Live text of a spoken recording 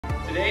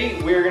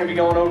Today we're going to be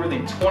going over the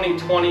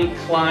 2020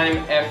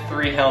 KLIM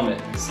F3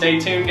 Helmet. Stay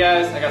tuned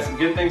guys, I got some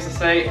good things to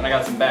say and I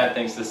got some bad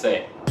things to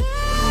say.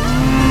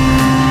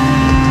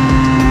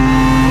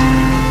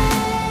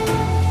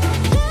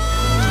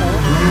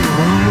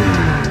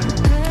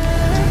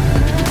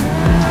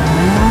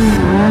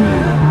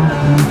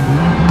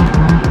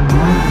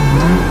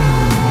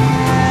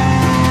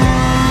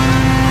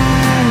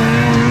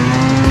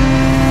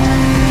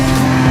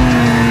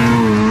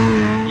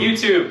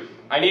 YouTube,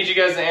 I need you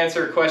guys to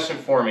answer a question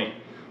for me.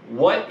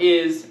 What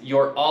is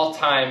your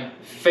all-time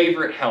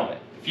favorite helmet?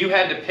 If you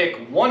had to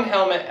pick one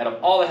helmet out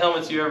of all the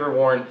helmets you've ever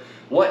worn,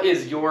 what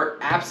is your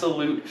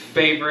absolute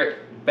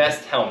favorite,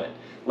 best helmet?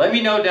 Let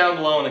me know down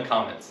below in the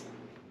comments.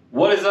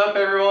 What is up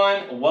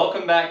everyone?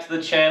 Welcome back to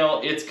the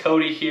channel. It's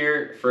Cody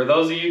here. For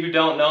those of you who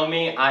don't know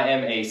me, I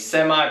am a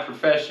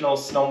semi-professional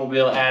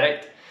snowmobile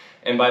addict.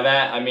 And by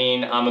that, I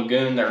mean I'm a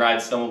goon that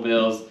rides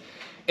snowmobiles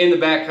in the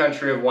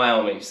backcountry of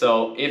Wyoming.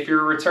 So if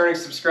you're a returning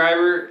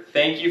subscriber,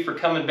 thank you for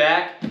coming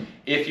back.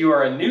 If you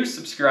are a new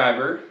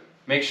subscriber,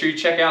 make sure you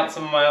check out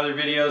some of my other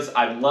videos.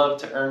 I'd love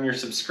to earn your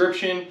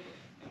subscription.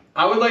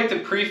 I would like to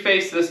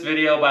preface this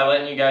video by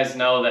letting you guys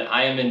know that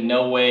I am in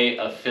no way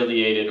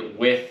affiliated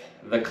with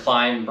the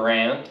KLIM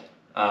brand.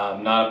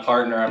 I'm not a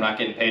partner, I'm not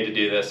getting paid to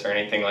do this or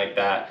anything like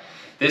that.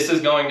 This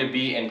is going to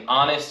be an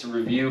honest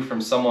review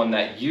from someone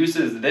that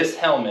uses this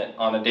helmet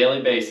on a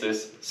daily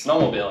basis,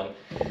 snowmobiling.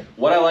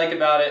 What I like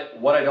about it,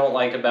 what I don't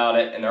like about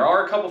it, and there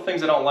are a couple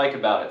things I don't like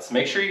about it. So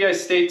make sure you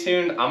guys stay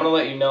tuned. I'm gonna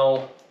let you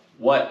know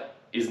what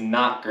is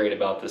not great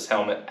about this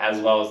helmet as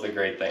well as the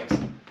great things.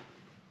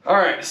 All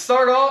right, to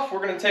start off, we're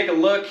gonna take a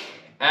look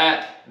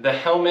at the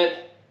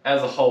helmet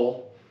as a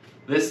whole.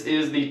 This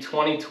is the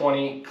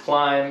 2020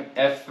 KLIM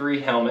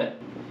F3 helmet.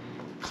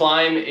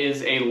 KLIM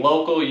is a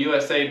local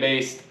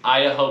USA-based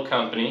Idaho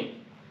company,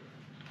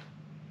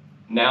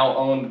 now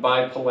owned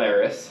by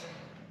Polaris,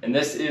 and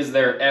this is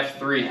their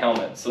F3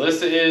 helmet. So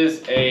this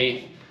is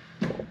a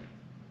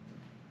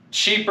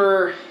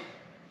cheaper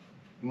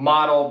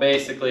model,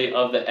 basically,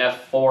 of the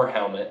F4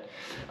 helmet.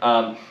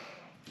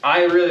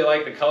 I really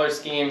like the color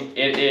scheme.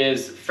 It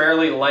is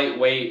fairly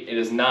lightweight. It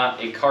is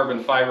not a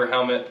carbon fiber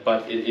helmet,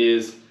 but it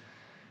is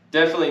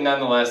definitely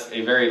nonetheless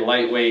a very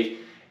lightweight,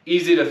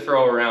 easy to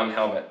throw around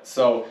helmet.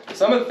 So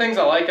some of the things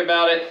I like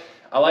about it,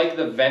 I like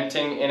the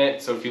venting in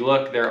it. So if you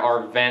look, there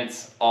are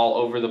vents all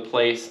over the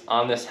place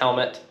on this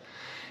helmet.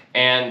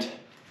 And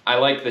I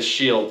like the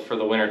shield for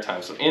the winter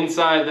time. So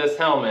inside this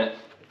helmet,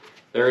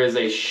 there is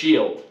a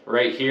shield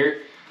right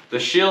here. The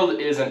shield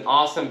is an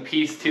awesome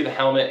piece to the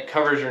helmet. It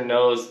covers your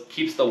nose,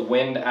 keeps the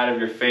wind out of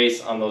your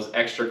face on those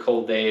extra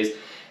cold days.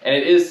 And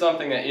it is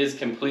something that is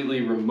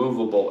completely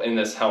removable in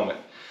this helmet.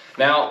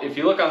 Now, if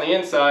you look on the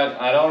inside,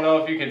 I don't know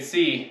if you can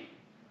see,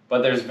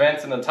 but there's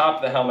vents in the top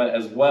of the helmet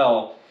as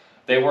well.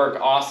 They work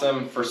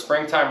awesome for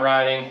springtime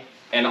riding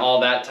and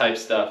all that type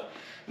stuff.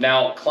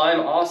 Now,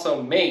 KLIM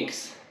also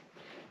makes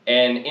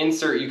an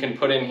insert you can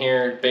put in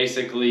here,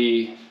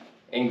 basically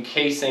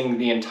encasing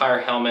the entire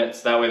helmet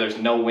so that way there's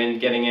no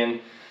wind getting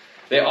in.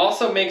 They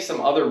also make some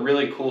other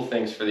really cool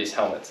things for these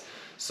helmets.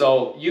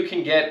 So you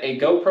can get a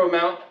GoPro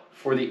mount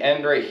for the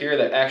end right here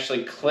that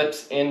actually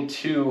clips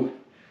into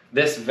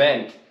this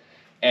vent,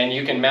 and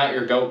you can mount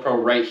your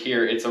GoPro right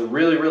here. It's a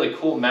really, really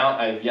cool mount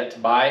I have yet to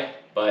buy,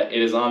 but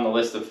it is on the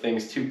list of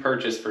things to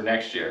purchase for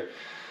next year.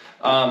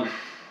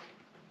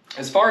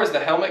 As far as the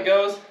helmet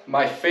goes,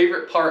 my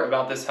favorite part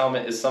about this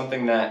helmet is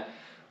something that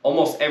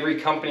almost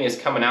every company is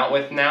coming out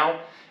with now,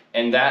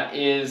 and that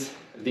is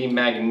the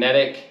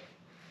magnetic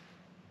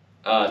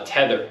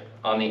tether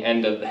on the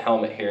end of the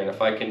helmet here. And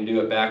if I can do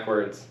it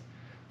backwards,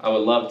 I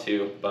would love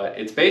to, but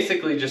it's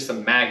basically just a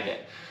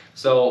magnet.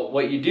 So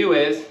what you do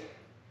is,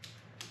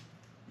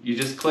 you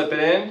just clip it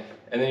in,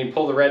 and then you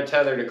pull the red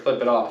tether to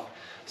clip it off.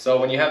 So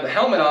when you have the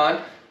helmet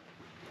on,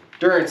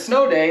 during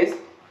snow days,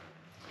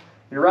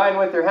 you're riding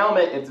with your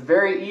helmet, it's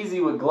very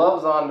easy with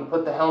gloves on to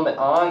put the helmet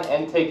on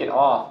and take it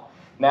off.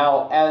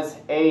 Now, as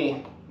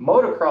a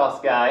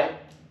motocross guy,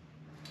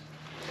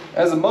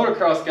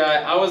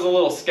 I was a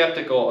little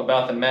skeptical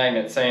about the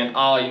magnet, saying,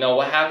 oh, you know,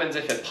 what happens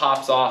if it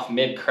pops off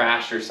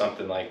mid-crash or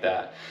something like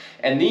that?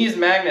 And these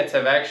magnets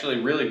have actually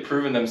really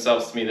proven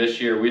themselves to me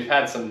this year. We've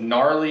had some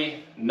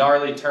gnarly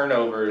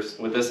turnovers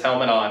with this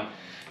helmet on,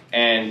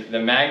 and the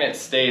magnet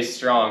stays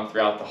strong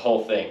throughout the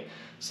whole thing.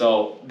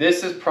 So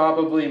this is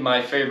probably my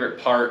favorite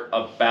part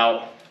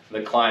about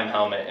the KLIM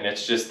helmet, and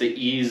it's just the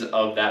ease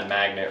of that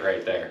magnet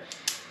right there.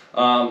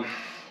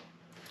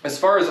 As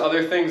far as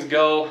other things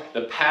go,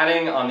 the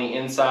padding on the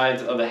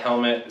insides of the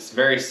helmet is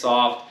very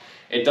soft.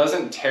 It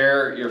doesn't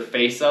tear your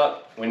face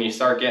up when you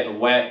start getting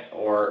wet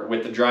or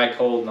with the dry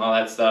cold and all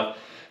that stuff.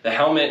 The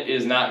helmet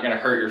is not going to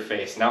hurt your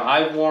face. Now,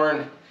 I've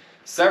worn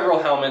several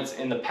helmets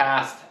in the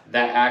past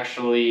that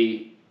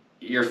actually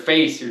your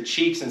face, your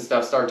cheeks and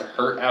stuff start to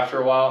hurt after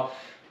a while.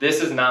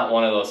 This is not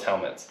one of those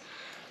helmets.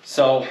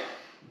 So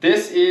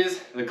this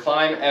is the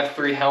KLIM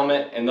F3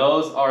 helmet, and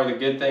those are the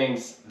good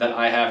things that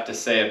I have to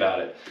say about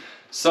it.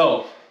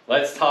 So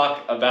let's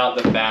talk about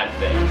the bad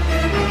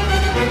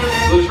things.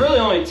 So there's really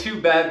only two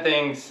bad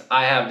things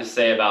I have to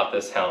say about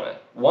this helmet.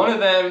 One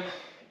of them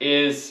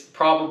is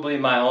probably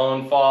my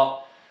own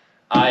fault.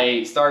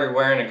 I started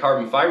wearing a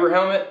carbon fiber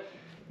helmet.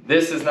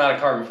 This is not a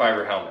carbon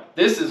fiber helmet.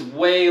 This is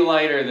way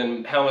lighter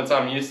than helmets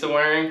I'm used to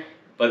wearing,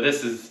 but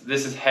this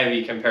is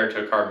heavy compared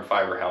to a carbon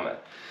fiber helmet.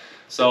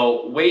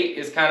 So weight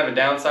is kind of a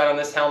downside on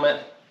this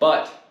helmet,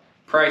 but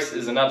price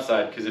is an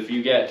upside, because if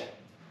you get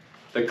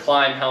the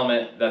KLIM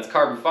helmet that's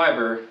carbon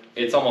fiber,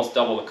 it's almost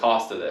double the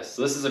cost of this.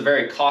 So this is a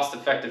very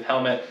cost-effective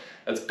helmet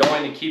that's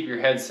going to keep your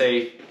head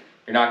safe.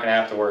 You're not gonna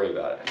have to worry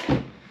about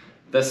it.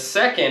 The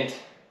second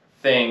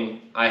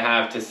thing I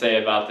have to say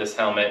about this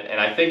helmet,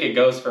 and I think it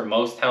goes for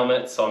most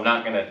helmets, so I'm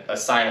not gonna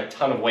assign a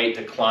ton of weight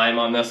to KLIM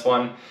on this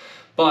one,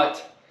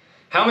 but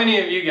how many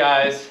of you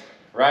guys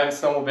riding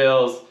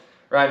snowmobiles,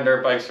 riding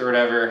dirt bikes or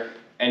whatever,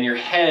 and your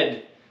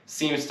head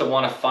seems to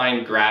want to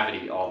find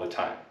gravity all the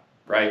time,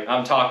 right?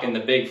 I'm talking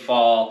the big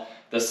fall,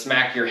 the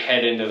smack your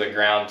head into the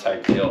ground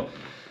type deal.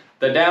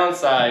 The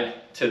downside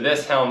to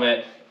this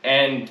helmet,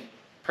 and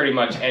pretty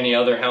much any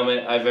other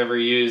helmet I've ever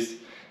used,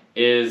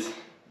 is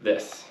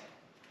this.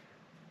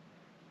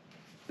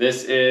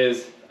 This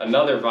is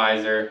another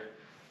visor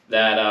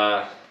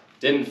that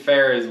didn't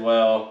fare as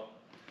well,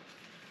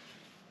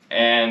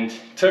 and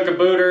took a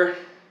booter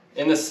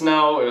in the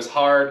snow. It was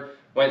hard,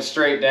 went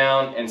straight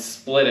down and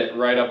split it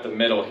right up the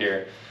middle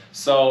here.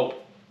 So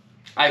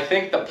I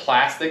think the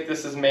plastic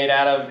this is made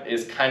out of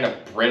is kind of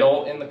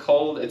brittle in the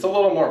cold. It's a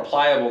little more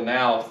pliable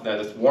now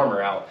that it's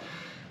warmer out.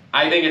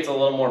 I think it's a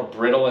little more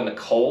brittle in the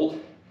cold,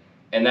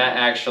 and that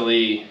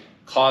actually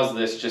caused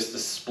this just to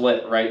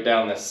split right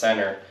down the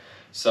center.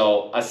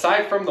 So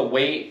aside from the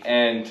weight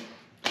and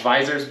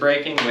visors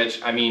breaking,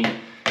 which, I mean,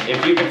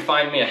 if you can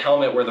find me a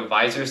helmet where the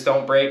visors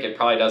don't break, it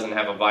probably doesn't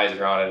have a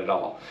visor on it at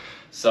all.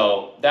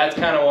 So that's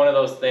kind of one of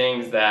those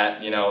things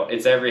that, you know,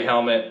 it's every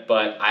helmet,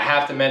 but I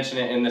have to mention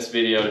it in this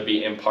video to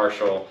be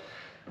impartial.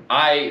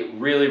 I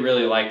really,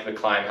 really like the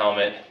KLIM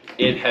helmet.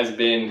 It has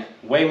been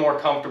way more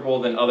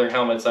comfortable than other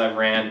helmets I've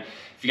ran.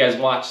 If you guys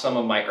watch some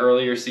of my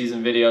earlier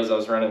season videos, I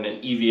was running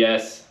an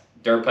EVS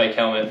dirt bike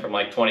helmet from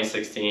like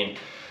 2016.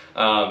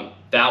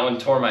 That one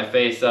tore my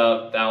face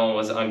up, that one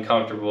was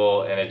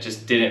uncomfortable, and it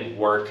just didn't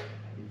work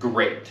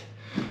great.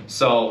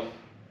 So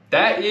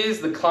that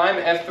is the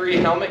KLIM F3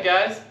 helmet,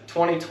 guys,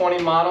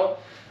 2020 model.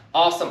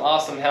 Awesome,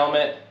 awesome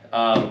helmet.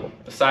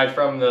 Aside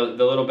from the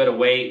little bit of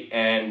weight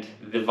and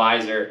the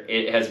visor,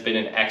 it has been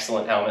an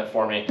excellent helmet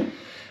for me.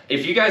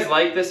 If you guys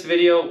like this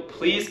video,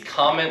 please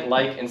comment,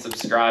 like, and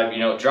subscribe. You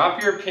know,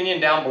 drop your opinion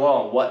down below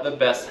on what the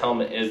best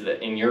helmet is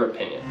in your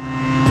opinion.